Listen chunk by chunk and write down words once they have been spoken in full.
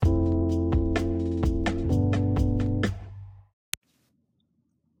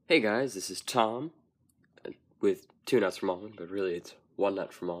Hey guys, this is Tom with 2 nuts from Almond, but really it's 1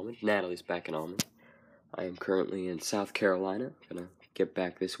 nut from Almond. Natalie's back in Almond. I am currently in South Carolina. Gonna get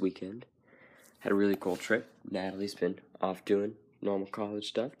back this weekend. Had a really cool trip. Natalie's been off doing normal college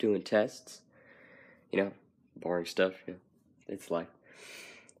stuff, doing tests. Boring stuff. It's life.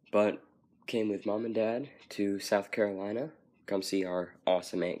 But came with Mom and Dad to South Carolina. Come see our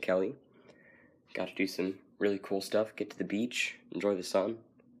awesome Aunt Kelly. Got to do some really cool stuff. Get to the beach, enjoy the sun.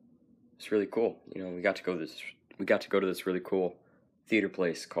 It's really cool. We got to go to this really cool theater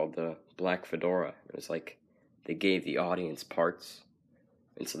place called the Black Fedora. It was like they gave the audience parts,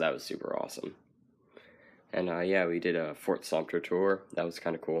 and so that was super awesome. And we did a Fort Sumter tour. That was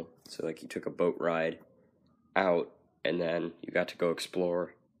kind of cool. So you took a boat ride out, and then you got to go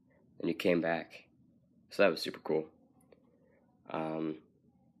explore, and you came back. So that was super cool.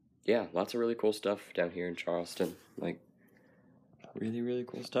 Lots of really cool stuff down here in Charleston. Really, really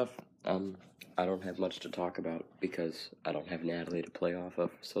cool stuff. I don't have much to talk about because I don't have Natalie to play off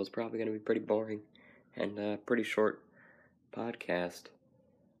of, so it's probably going to be pretty boring and pretty short podcast.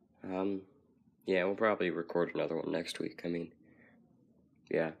 We'll probably record another one next week.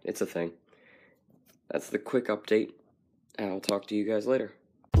 It's a thing. That's the quick update. I'll talk to you guys later.